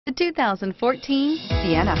The 2014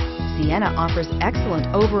 Sienna. Sienna offers excellent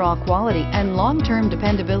overall quality and long-term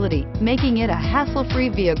dependability, making it a hassle-free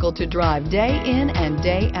vehicle to drive day in and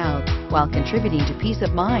day out, while contributing to peace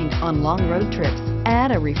of mind on long road trips. Add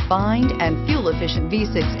a refined and fuel-efficient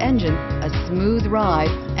V6 engine, a smooth ride,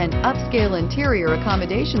 and upscale interior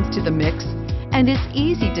accommodations to the mix, and it's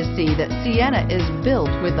easy to see that Sienna is built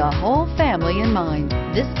with the whole family in mind.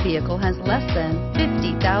 This vehicle has less than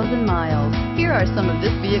 50,000 miles. Here are some of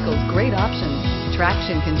this vehicle's great options: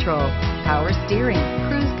 traction control, power steering,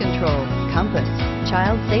 cruise control, compass,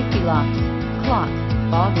 child safety locks, clock,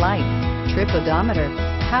 fog lights, trip odometer,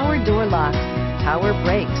 power door locks, power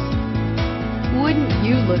brakes. Wouldn't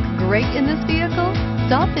you look great in this vehicle?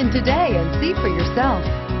 Stop in today and see for yourself.